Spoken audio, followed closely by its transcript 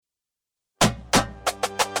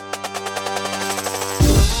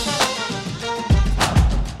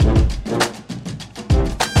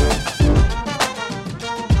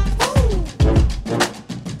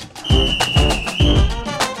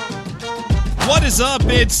What is up?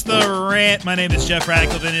 It's The Rant. My name is Jeff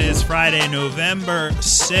Ratcliffe, and it is Friday, November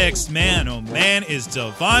 6th. Man, oh man, is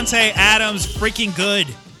Davante Adams freaking good.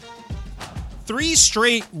 3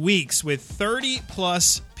 straight weeks with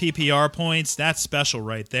 30-plus PPR points. That's special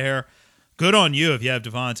right there. Good on you if you have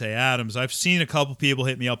Davante Adams. I've seen a couple people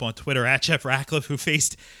hit me up on Twitter, at Jeff Ratcliffe, who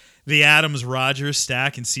faced the Adams-Rodgers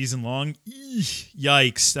stack in season long.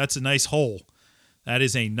 Yikes, that's a nice hole. That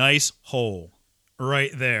is a nice hole.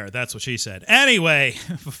 Right there. That's what she said. Anyway,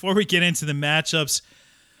 before we get into the matchups,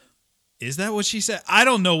 is that what she said? I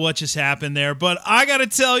don't know what just happened there, but I got to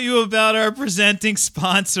tell you about our presenting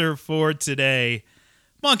sponsor for today,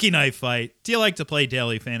 Monkey Knife Fight. Do you like to play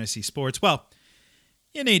daily fantasy sports? Well,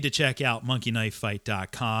 you need to check out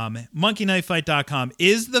monkeyknifefight.com. Monkeyknifefight.com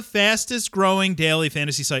is the fastest growing daily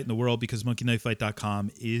fantasy site in the world because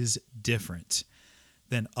monkeyknifefight.com is different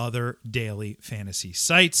than other daily fantasy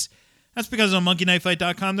sites. That's because on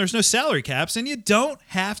monkeyknifefight.com, there's no salary caps, and you don't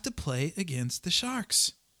have to play against the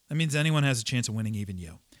Sharks. That means anyone has a chance of winning, even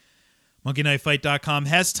you. monkeyknifefight.com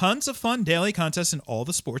has tons of fun daily contests in all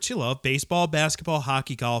the sports you love: baseball, basketball,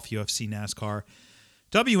 hockey, golf, UFC, NASCAR,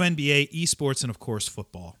 WNBA, esports, and, of course,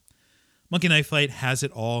 football. Monkey Knife Fight has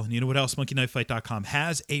it all. And you know what else? monkeyknifefight.com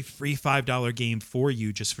has a free $5 game for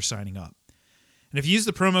you just for signing up. And if you use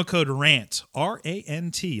the promo code RANT,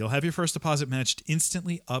 R-A-N-T, you'll have your first deposit matched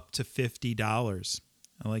instantly up to $50.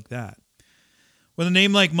 I like that. With a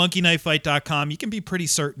name like monkeyknifefight.com, you can be pretty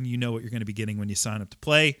certain you know what you're going to be getting when you sign up to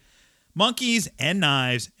play monkeys and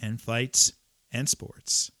knives and fights and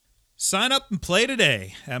sports. Sign up and play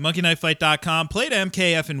today at monkeyknifefight.com. Play to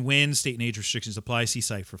MKF and win. State and age restrictions apply. See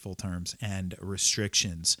site for full terms and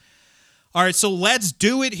restrictions. All right, so let's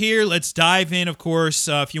do it here. Let's dive in, of course.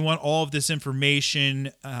 If you want all of this information,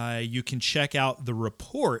 you can check out the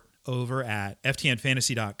report over at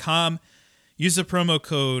ftnfantasy.com. Use the promo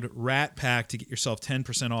code RATPACK to get yourself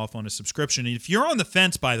 10% off on a subscription. And if you're on the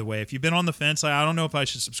fence, by the way, if you've been on the fence, I don't know if I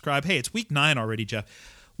should subscribe. Hey, it's week 9 already, Jeff.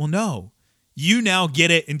 Well, no. You now get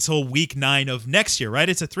it until week 9 of next year, right?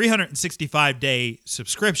 It's a 365-day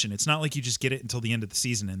subscription. It's not like you just get it until the end of the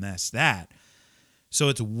season and that's that. So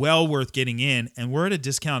it's well worth getting in, and we're at a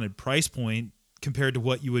discounted price point compared to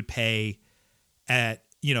what you would pay at,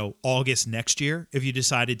 August next year if you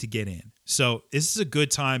decided to get in. So this is a good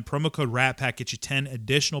time. Promo code RATPACK gets you 10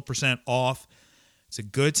 additional % off. It's a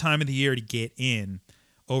good time of the year to get in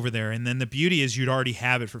over there. And then the beauty is you'd already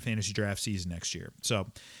have it for fantasy draft season next year. So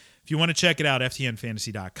if you want to check it out,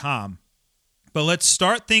 ftnfantasy.com. But let's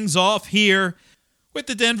start things off here with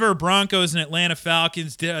the Denver Broncos and Atlanta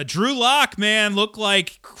Falcons. Drew Lock, man, looked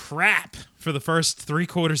like crap for the first 3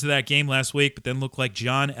 quarters of that game last week, but then looked like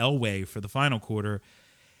John Elway for the final quarter.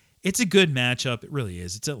 It's a good matchup. It really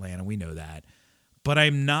is. It's Atlanta. We know that. But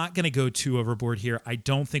I'm not going to go too overboard here. I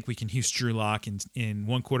don't think we can use Drew Lock in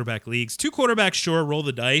one quarterback leagues. 2 quarterbacks, sure, roll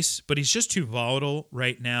the dice, but he's just too volatile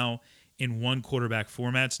right now in one quarterback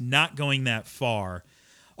formats, not going that far.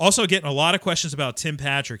 Also getting a lot of questions about Tim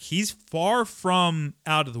Patrick. He's far from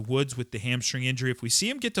out of the woods with the hamstring injury. If we see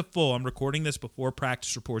him get to full, I'm recording this before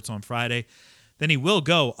practice reports on Friday, then he will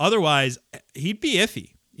go. Otherwise, he'd be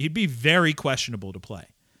iffy. He'd be very questionable to play.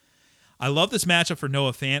 I love this matchup for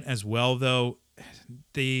Noah Fant as well, though.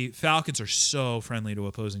 The Falcons are so friendly to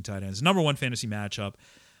opposing tight ends. Number 1 fantasy matchup.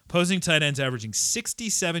 Opposing tight ends averaging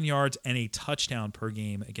 67 yards and a touchdown per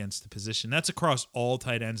game against the position. That's across all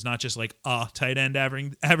tight ends, not just like a tight end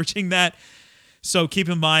averaging that. So keep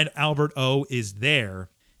in mind, Albert O is there.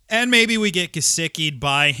 And maybe we get Gesicki'd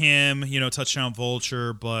by him, touchdown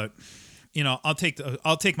vulture, but I'll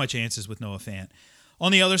take my chances with Noah Fant.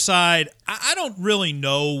 On the other side, I don't really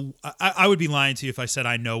know. I would be lying to you if I said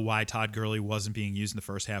I know why Todd Gurley wasn't being used in the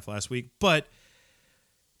first half last week, but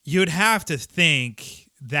you'd have to think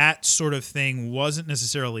that sort of thing wasn't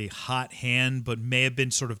necessarily hot hand, but may have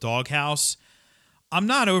been sort of doghouse. I'm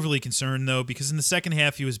not overly concerned, though, because in the second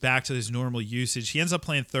half, he was back to his normal usage. He ends up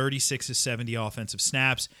playing 36 to 70 offensive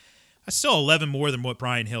snaps. That's still 11 more than what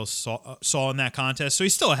Brian Hill saw in that contest. So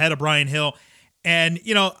he's still ahead of Brian Hill. And,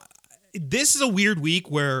 this is a weird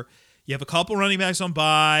week where you have a couple running backs on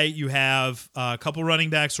bye. You have a couple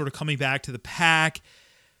running backs sort of coming back to the pack.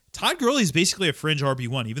 Todd Gurley is basically a fringe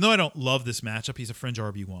RB1. Even though I don't love this matchup, he's a fringe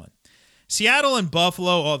RB1. Seattle and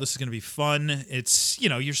Buffalo, this is going to be fun. It's,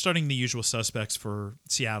 you're starting the usual suspects for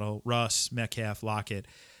Seattle: Russ, Metcalf, Lockett.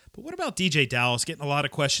 But what about DJ Dallas? Getting a lot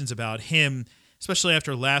of questions about him, especially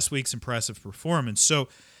after last week's impressive performance. So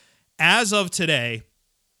as of today,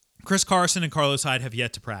 Chris Carson and Carlos Hyde have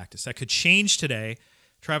yet to practice. That could change today.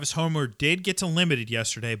 Travis Homer did get to limited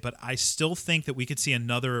yesterday, but I still think that we could see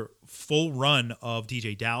another full run of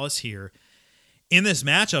DJ Dallas here. in this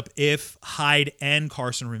matchup if Hyde and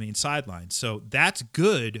Carson remain sidelined. So that's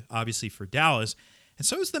good, obviously, for Dallas. And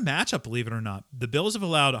so is the matchup, believe it or not. The Bills have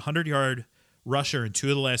allowed a 100-yard rusher in 2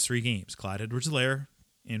 of the last 3 games. Clyde Edwards-Helaire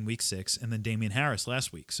in week 6, and then Damian Harris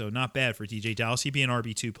last week. So not bad for DJ Dallas. He'd be an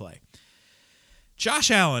RB2 play.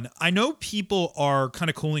 Josh Allen, I know people are kind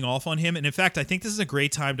of cooling off on him. And in fact, I think this is a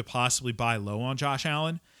great time to possibly buy low on Josh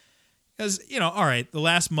Allen. Because, all right, the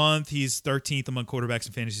last month he's 13th among quarterbacks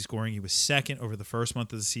in fantasy scoring. He was 2nd over the first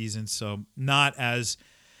month of the season. So not as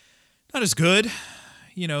good,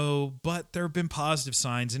 but there have been positive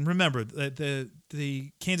signs. And remember,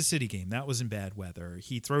 the Kansas City game, that was in bad weather.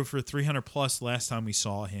 He threw for 300 plus last time we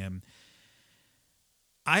saw him.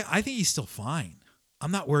 I think he's still fine.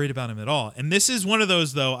 I'm not worried about him at all. And this is one of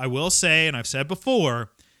those, though, I will say, and I've said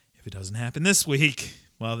before, if it doesn't happen this week,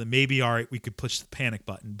 well, then maybe, all right, we could push the panic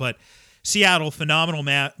button. But Seattle, phenomenal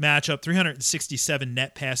matchup, 367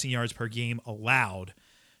 net passing yards per game allowed.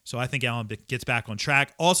 So I think Allen gets back on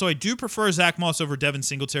track. Also, I do prefer Zach Moss over Devin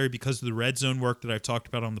Singletary because of the red zone work that I've talked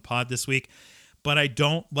about on the pod this week. But I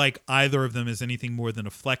don't like either of them as anything more than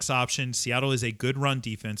a flex option. Seattle is a good run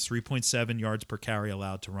defense, 3.7 yards per carry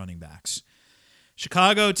allowed to running backs.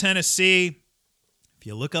 Chicago, Tennessee. If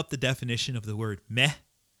you look up the definition of the word meh,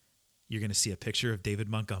 you're going to see a picture of David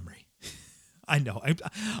Montgomery. I know.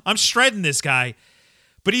 I'm shredding this guy,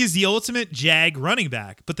 but he's the ultimate jag running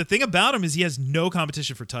back. But the thing about him is he has no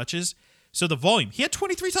competition for touches. So the volume, he had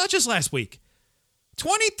 23 touches last week.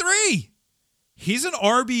 23! He's an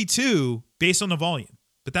RB2 based on the volume,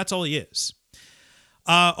 but that's all he is.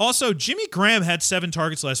 Also, Jimmy Graham had 7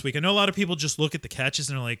 targets last week. I know a lot of people just look at the catches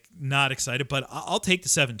and are like not excited, but I'll take the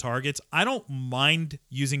 7 targets. I don't mind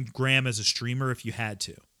using Graham as a streamer if you had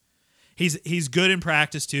to. He's good in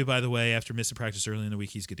practice too, by the way. After missing practice early in the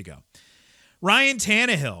week, he's good to go. Ryan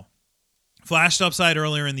Tannehill flashed upside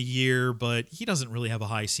earlier in the year, but he doesn't really have a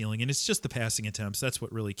high ceiling, and it's just the passing attempts. That's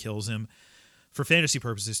what really kills him. For fantasy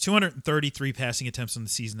purposes, 233 passing attempts on the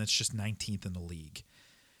season. That's just 19th in the league.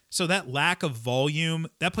 So that lack of volume,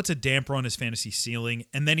 that puts a damper on his fantasy ceiling.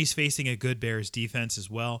 And then he's facing a good Bears defense as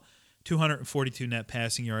well. 242 net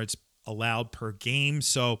passing yards allowed per game.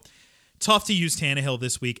 So tough to use Tannehill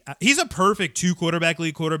this week. He's a perfect 2-quarterback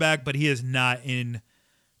league quarterback, but he is not in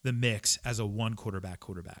the mix as a 1-quarterback.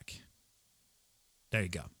 There you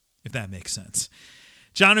go, if that makes sense.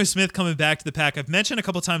 Jonnu Smith coming back to the pack. I've mentioned a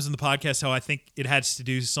couple times in the podcast how I think it has to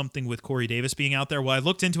do something with Corey Davis being out there. Well, I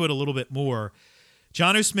looked into it a little bit more.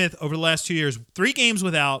 Jonnu Smith, over the last 2 years, 3 games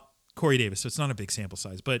without Corey Davis, so it's not a big sample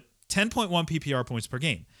size, but 10.1 PPR points per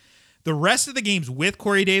game. The rest of the games with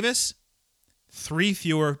Corey Davis, 3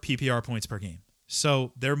 fewer PPR points per game.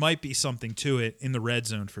 So there might be something to it in the red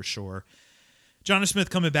zone for sure. Jonnu Smith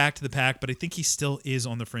coming back to the pack, but I think he still is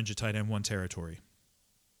on the fringe of tight end 1 territory.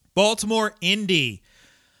 Baltimore, Indy.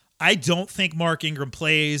 I don't think Mark Ingram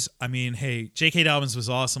plays. I mean, hey, J.K. Dobbins was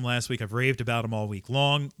awesome last week. I've raved about him all week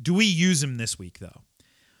long. Do we use him this week, though?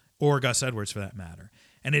 Or Gus Edwards, for that matter?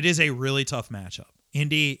 And it is a really tough matchup.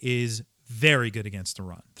 Indy is very good against the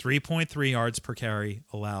run. 3.3 yards per carry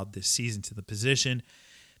allowed this season to the position.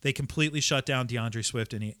 They completely shut down DeAndre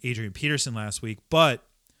Swift and Adrian Peterson last week. But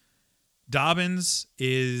Dobbins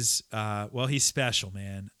is, he's special,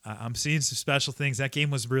 man. I'm seeing some special things. That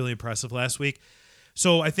game was really impressive last week.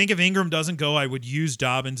 So I think if Ingram doesn't go, I would use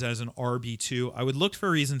Dobbins as an RB2. I would look for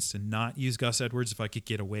reasons to not use Gus Edwards if I could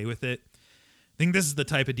get away with it. I think this is the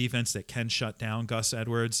type of defense that can shut down Gus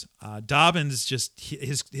Edwards. Dobbins, just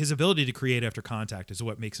his ability to create after contact is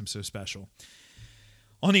what makes him so special.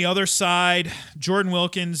 On the other side, Jordan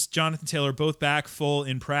Wilkins, Jonathan Taylor, both back full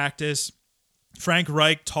in practice. Frank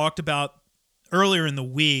Reich talked about earlier in the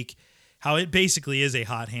week how it basically is a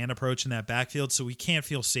hot hand approach in that backfield, so we can't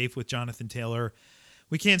feel safe with Jonathan Taylor.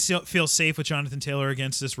 We can't feel safe with Jonathan Taylor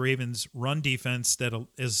against this Ravens run defense that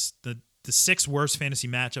is the 6th worst fantasy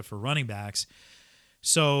matchup for running backs.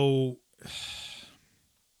 So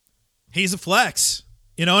he's a flex,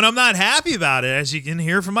 and I'm not happy about it, as you can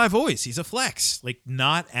hear from my voice. He's a flex, like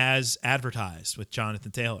not as advertised with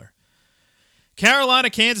Jonathan Taylor. Carolina,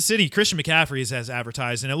 Kansas City, Christian McCaffrey is as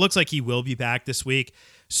advertised, and it looks like he will be back this week.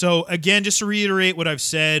 So again, just to reiterate what I've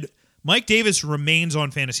said, Mike Davis remains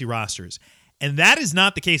on fantasy rosters. And that is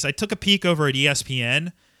not the case. I took a peek over at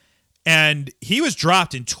ESPN, and he was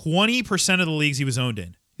dropped in 20% of the leagues he was owned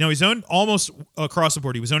in. Now, he's owned almost across the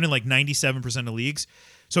board. He was owned in like 97% of leagues.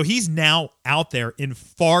 So he's now out there in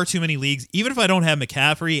far too many leagues. Even if I don't have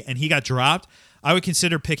McCaffrey and he got dropped, I would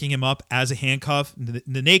consider picking him up as a handcuff,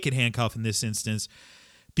 the naked handcuff in this instance,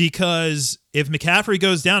 because if McCaffrey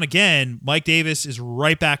goes down again, Mike Davis is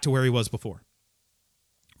right back to where he was before.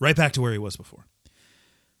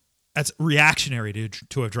 That's reactionary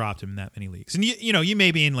to have dropped him in that many leagues. And you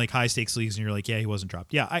may be in like high stakes leagues and you're like, yeah, he wasn't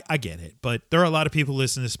dropped. Yeah, I get it. But there are a lot of people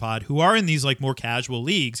listening to this pod who are in these like more casual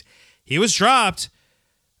leagues. He was dropped.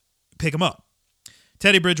 Pick him up.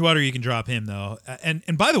 Teddy Bridgewater, you can drop him though.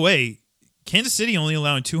 And by the way, Kansas City only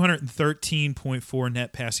allowing 213.4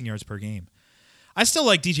 net passing yards per game. I still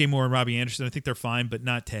like DJ Moore and Robbie Anderson. I think they're fine, but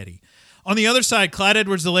not Teddy. On the other side, Clyde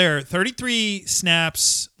Edwards-Helaire, 33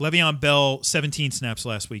 snaps, Le'Veon Bell, 17 snaps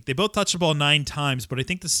last week. They both touched the ball 9 times, but I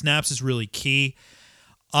think the snaps is really key.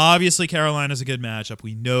 Obviously, Carolina's a good matchup.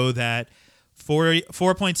 We know that.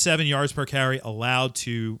 4.7 yards per carry allowed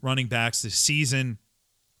to running backs this season.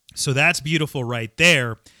 So that's beautiful right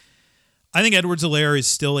there. I think Edwards-Helaire is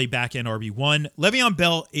still a back-end RB1. Le'Veon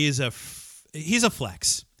Bell is he's a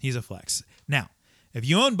flex. He's a flex. Now, if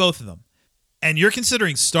you own both of them, and you're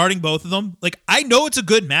considering starting both of them, like I know it's a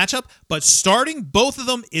good matchup, but starting both of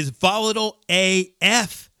them is volatile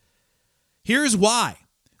AF. Here's why.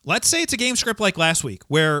 Let's say it's a game script like last week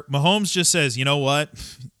where Mahomes just says, you know what?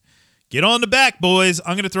 Get on the back, boys.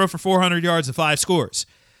 I'm going to throw for 400 yards and 5 scores.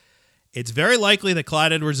 It's very likely that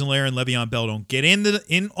Clyde Edwards-Helaire and Le'Veon Bell don't get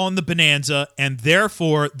in on the bonanza, and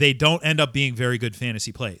therefore they don't end up being very good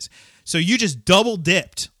fantasy plays. So you just double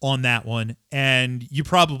dipped on that one, and you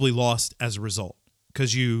probably lost as a result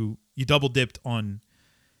because you double dipped on,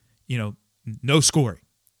 no scoring.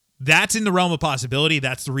 That's in the realm of possibility.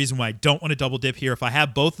 That's the reason why I don't want to double dip here. If I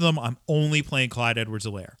have both of them, I'm only playing Clyde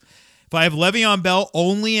Edwards-Helaire. If I have Le'Veon Bell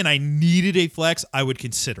only and I needed a flex, I would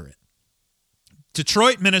consider it.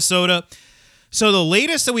 Detroit, Minnesota. So the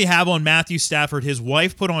latest that we have on Matthew Stafford, his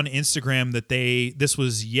wife put on Instagram that this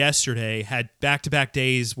was yesterday, had back-to-back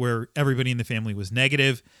days where everybody in the family was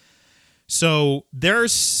negative. So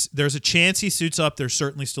there's a chance he suits up. There's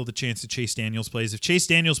certainly still the chance that Chase Daniels plays. If Chase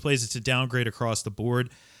Daniels plays, it's a downgrade across the board.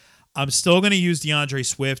 I'm still going to use DeAndre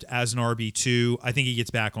Swift as an RB2. I think he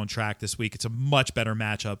gets back on track this week. It's a much better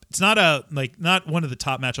matchup. It's not one of the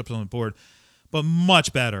top matchups on the board, but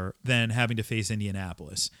much better than having to face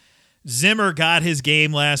Indianapolis. Zimmer got his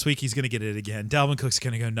game last week. He's going to get it again. Dalvin Cook's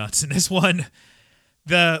going to go nuts in this one.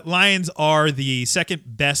 The Lions are the second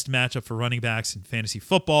best matchup for running backs in fantasy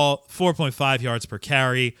football. 4.5 yards per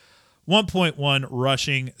carry. 1.1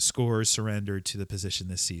 rushing scores surrendered to the position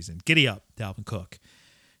this season. Giddy up, Dalvin Cook.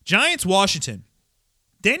 Giants, Washington.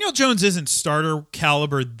 Daniel Jones isn't starter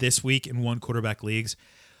caliber this week in one quarterback leagues.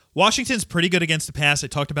 Washington's pretty good against the pass. I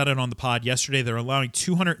talked about it on the pod yesterday. They're allowing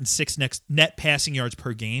 206 net passing yards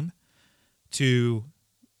per game to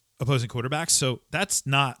opposing quarterbacks. So that's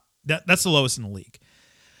the lowest in the league.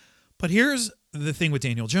 But here's the thing with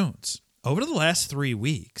Daniel Jones. Over the last 3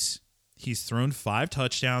 weeks, he's thrown 5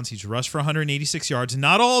 touchdowns. He's rushed for 186 yards. And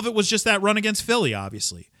not all of it was just that run against Philly,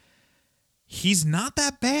 obviously. He's not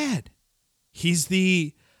that bad. He's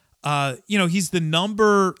the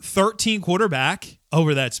number 13 quarterback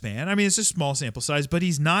over that span. I mean, it's a small sample size, but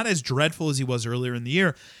he's not as dreadful as he was earlier in the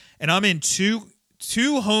year. And I'm in two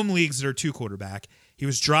home leagues that are 2 quarterback. He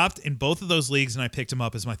was dropped in both of those leagues, and I picked him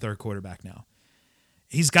up as my 3rd quarterback now.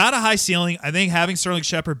 He's got a high ceiling. I think having Sterling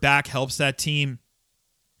Shepard back helps that team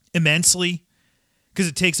immensely because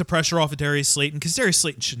it takes the pressure off of Darius Slayton, because Darius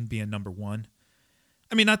Slayton shouldn't be a number 1.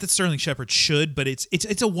 I mean, not that Sterling Shepard should, but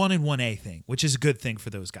it's a 1 and 1A thing, which is a good thing for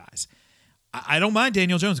those guys. I don't mind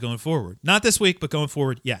Daniel Jones going forward. Not this week, but going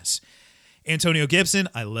forward, yes. Antonio Gibson,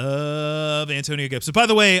 I love Antonio Gibson. By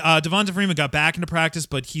the way, Devonta Freeman got back into practice,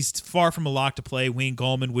 but he's far from a lock to play. Wayne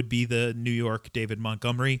Gallman would be the New York David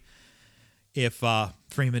Montgomery if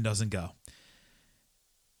Freeman doesn't go.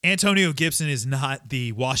 Antonio Gibson is not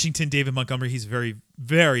the Washington David Montgomery. He's very,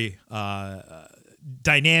 very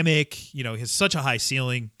dynamic. He has such a high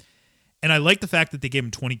ceiling. And I like the fact that they gave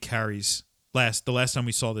him 20 carries the last time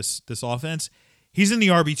we saw this offense. He's in the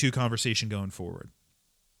RB2 conversation going forward,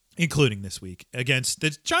 including this week. Against the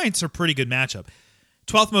Giants are a pretty good matchup.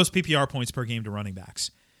 12th most PPR points per game to running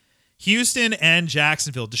backs. Houston and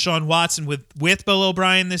Jacksonville. Deshaun Watson with Bill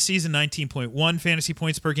O'Brien this season, 19.1 fantasy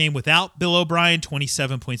points per game. Without Bill O'Brien,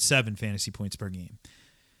 27.7 fantasy points per game.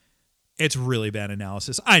 It's really bad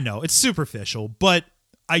analysis. I know, it's superficial, but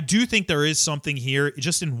I do think there is something here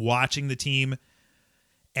just in watching the team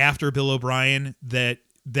after Bill O'Brien that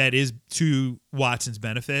is to Watson's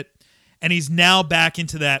benefit. And he's now back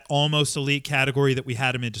into that almost elite category that we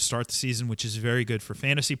had him in to start the season, which is very good for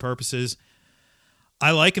fantasy purposes.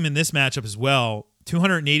 I like him in this matchup as well.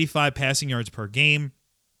 285 passing yards per game,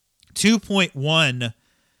 2.1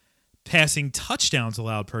 passing touchdowns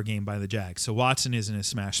allowed per game by the Jags. So Watson is in a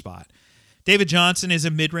smash spot. David Johnson is a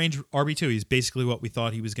mid-range RB2. He's basically what we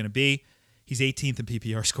thought he was going to be. He's 18th in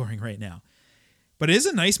PPR scoring right now. But it is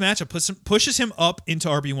a nice matchup. Pushes him up into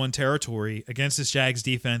RB1 territory against this Jags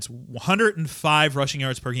defense. 105 rushing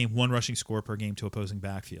yards per game, 1 rushing score per game to opposing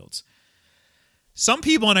backfields. Some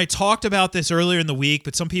people, and I talked about this earlier in the week,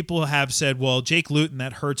 but some people have said, well, Jake Luton,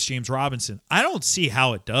 that hurts James Robinson. I don't see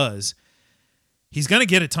how it does. He's going to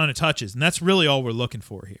get a ton of touches, and that's really all we're looking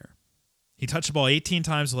for here. He touched the ball 18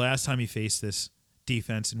 times the last time he faced this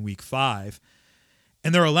defense in week 5,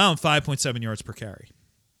 and they're allowing 5.7 yards per carry.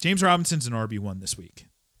 James Robinson's an RB1 this week.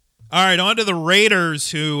 All right, on to the Raiders,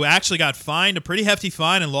 who actually got fined a pretty hefty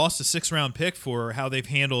fine and lost a 6th-round pick for how they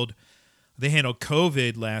handled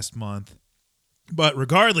COVID last month. But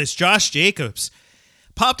regardless, Josh Jacobs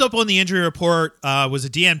popped up on the injury report, was a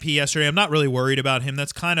DNP yesterday. I'm not really worried about him.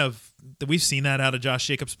 We've seen that out of Josh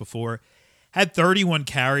Jacobs before. Had 31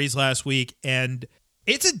 carries last week, and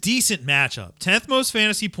it's a decent matchup. 10th most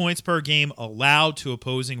fantasy points per game allowed to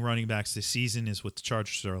opposing running backs this season is what the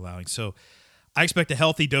Chargers are allowing. So I expect a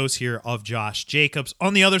healthy dose here of Josh Jacobs.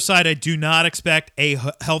 On the other side, I do not expect a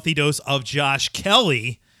healthy dose of Josh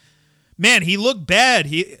Kelly. Man, he looked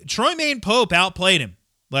bad. Troy Pope outplayed him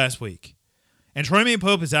last week. And Troy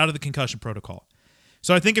Pope is out of the concussion protocol.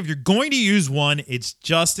 So I think if you're going to use one, it's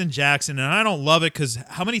Justin Jackson. And I don't love it because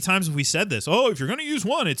how many times have we said this? Oh, if you're going to use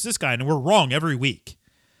one, it's this guy. And we're wrong every week.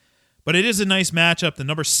 But it is a nice matchup. The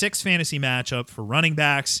number 6 fantasy matchup for running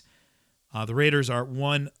backs. The Raiders are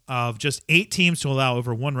one of just 8 teams to allow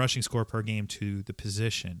over 1 rushing score per game to the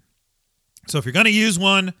position. So if you're going to use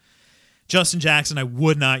one, Justin Jackson, I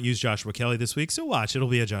would not use Joshua Kelly this week. So watch, it'll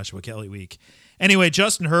be a Joshua Kelly week. Anyway,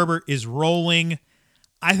 Justin Herbert is rolling.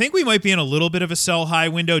 I think we might be in a little bit of a sell high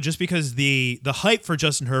window just because the hype for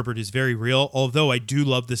Justin Herbert is very real, although I do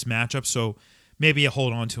love this matchup, so maybe I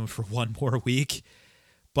hold on to him for one more week.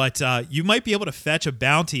 But you might be able to fetch a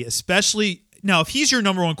bounty, especially now if he's your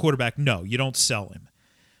number 1 quarterback, no, you don't sell him.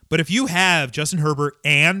 But if you have Justin Herbert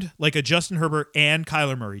and like a Justin Herbert and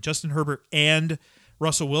Kyler Murray, Justin Herbert and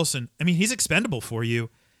Russell Wilson, I mean, he's expendable for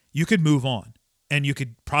you. You could move on, and you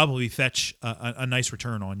could probably fetch a nice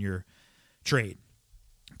return on your trade.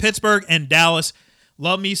 Pittsburgh and Dallas.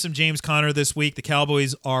 Love me some James Conner this week. The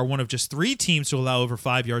Cowboys are one of just 3 teams to allow over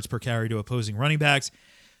 5 yards per carry to opposing running backs.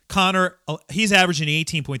 Conner, he's averaging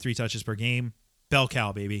 18.3 touches per game. Bell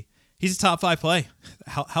cow, baby. He's a top 5 play.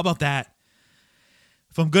 How about that?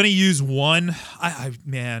 If I'm going to use one, I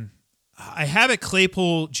have it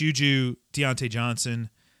Claypool, Juju, Deontay Johnson,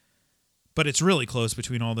 but it's really close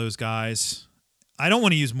between all those guys. I don't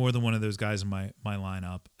want to use more than one of those guys in my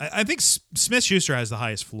lineup. I think Smith-Schuster has the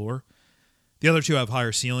highest floor. The other 2 have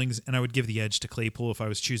higher ceilings, and I would give the edge to Claypool if I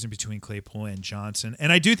was choosing between Claypool and Johnson.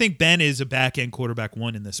 And I do think Ben is a back-end quarterback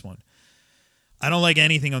 1 in this one. I don't like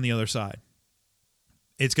anything on the other side.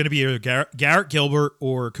 It's going to be either Garrett Gilbert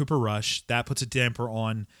or Cooper Rush. That puts a damper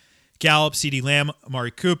on Gallup, CeeDee Lamb,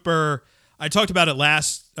 Amari Cooper. I talked about it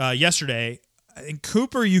yesterday. I think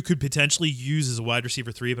Cooper you could potentially use as a wide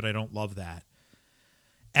receiver 3, but I don't love that.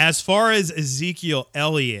 As far as Ezekiel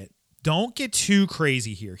Elliott, don't get too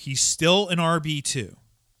crazy here. He's still an RB2.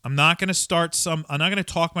 I'm not going to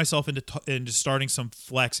talk myself into starting some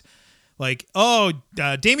flex like,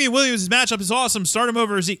 Damian Williams' matchup is awesome. Start him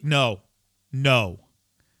over Ezekiel. No.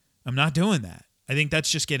 I'm not doing that. I think that's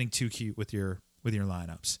just getting too cute with your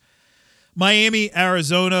lineups. Miami,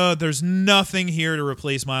 Arizona, there's nothing here to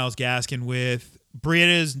replace Myles Gaskin with.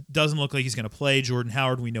 Breida doesn't look like he's going to play. Jordan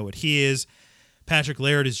Howard, we know what he is. Patrick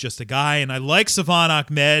Laird is just a guy, and I like Savon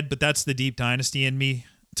Ahmed, but that's the deep dynasty in me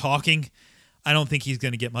talking. I don't think he's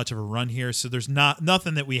going to get much of a run here, so there's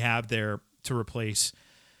nothing that we have there to replace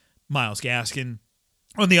Myles Gaskin.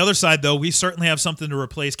 On the other side, though, we certainly have something to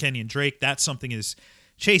replace Kenyon Drake. That something is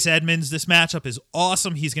Chase Edmonds. This matchup is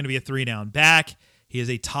awesome. He's going to be a 3-down back. He is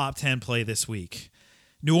a top 10 play this week.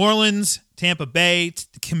 New Orleans, Tampa Bay.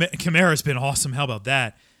 Kamara's been awesome. How about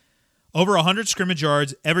that? Over 100 scrimmage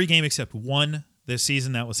yards every game except one this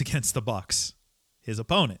season. That was against the Bucs, his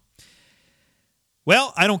opponent.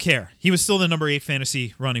 Well, I don't care. He was still the number 8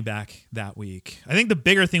 fantasy running back that week. I think the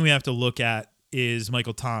bigger thing we have to look at is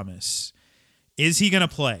Michael Thomas. Is he going to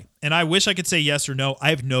play? And I wish I could say yes or no. I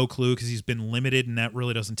have no clue because he's been limited, and that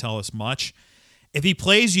really doesn't tell us much. If he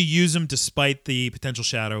plays, you use him despite the potential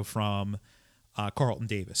shadow from Carlton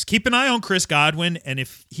Davis. Keep an eye on Chris Godwin, and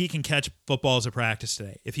if he can catch footballs at practice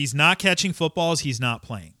today. If he's not catching footballs, he's not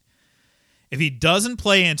playing. If he doesn't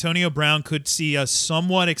play, Antonio Brown could see a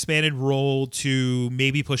somewhat expanded role to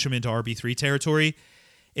maybe push him into RB3 territory.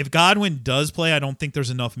 If Godwin does play, I don't think there's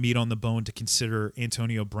enough meat on the bone to consider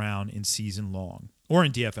Antonio Brown in season long, or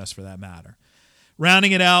in DFS for that matter.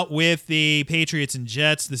 Rounding it out with the Patriots and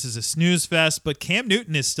Jets, this is a snooze fest, but Cam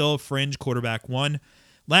Newton is still a fringe quarterback 1.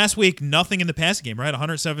 Last week, nothing in the passing game, right?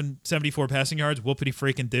 174 passing yards. Whoopity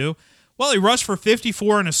freaking do. Well, he rushed for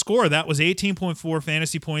 54 and a score. That was 18.4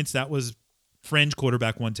 fantasy points. That was fringe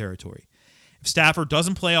quarterback one territory. If Stafford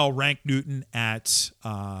doesn't play, I'll rank Newton at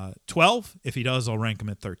 12. If he does, I'll rank him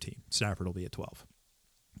at 13. Stafford will be at 12.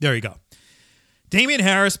 There you go. Damian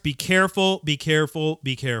Harris, be careful, be careful,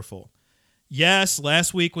 be careful. Yes,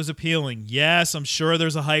 last week was appealing. Yes, I'm sure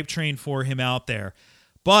there's a hype train for him out there.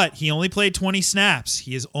 But he only played 20 snaps.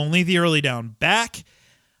 He is only the early down back.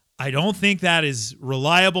 I don't think that is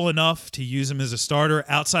reliable enough to use him as a starter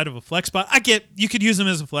outside of a flex spot. I get you could use him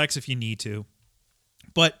as a flex if you need to.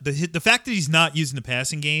 But the fact that he's not using the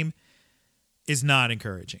passing game is not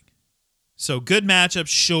encouraging. So good matchup,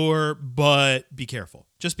 sure, but be careful.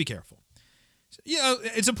 Just be careful. You know,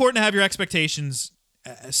 it's important to have your expectations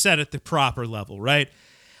set at the proper level, right?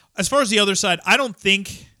 As far as the other side, I don't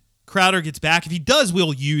think Crowder gets back. If he does,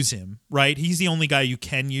 we'll use him, right? He's the only guy you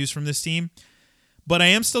can use from this team. But I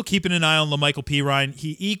am still keeping an eye on LaMichael Pirine.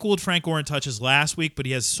 He equaled Frank Gore in touches last week, but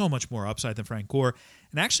he has so much more upside than Frank Gore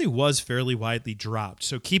and actually was fairly widely dropped.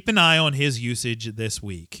 So keep an eye on his usage this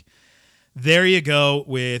week. There you go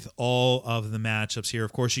with all of the matchups here.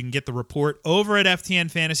 Of course, you can get the report over at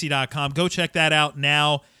ftnfantasy.com. Go check that out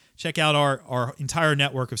now. Check out our entire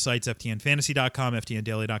network of sites, ftnfantasy.com,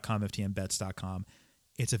 ftndaily.com, ftnbets.com.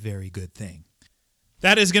 It's a very good thing.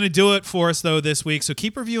 That is going to do it for us, though, this week. So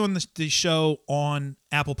keep reviewing the show on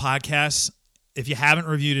Apple Podcasts. If you haven't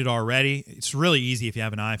reviewed it already, it's really easy if you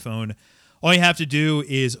have an iPhone. All you have to do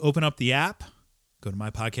is open up the app, go to my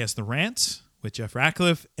podcast, The Rant, with Jeff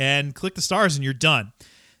Ratcliffe, and click the stars, and you're done.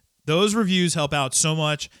 Those reviews help out so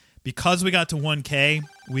much. Because we got to 1K,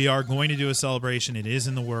 we are going to do a celebration. It is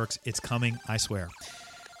in the works. It's coming, I swear.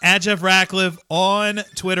 At Jeff Ratcliffe on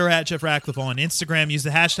Twitter, at Jeff Ratcliffe on Instagram. Use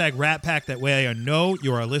the hashtag RatPack. That way I know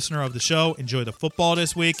you're a listener of the show. Enjoy the football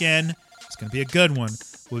this weekend. It's going to be a good one.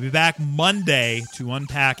 We'll be back Monday to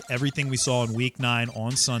unpack everything we saw in Week 9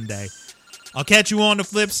 on Sunday. I'll catch you on the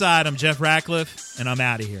flip side. I'm Jeff Ratcliffe, and I'm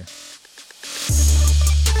out of here.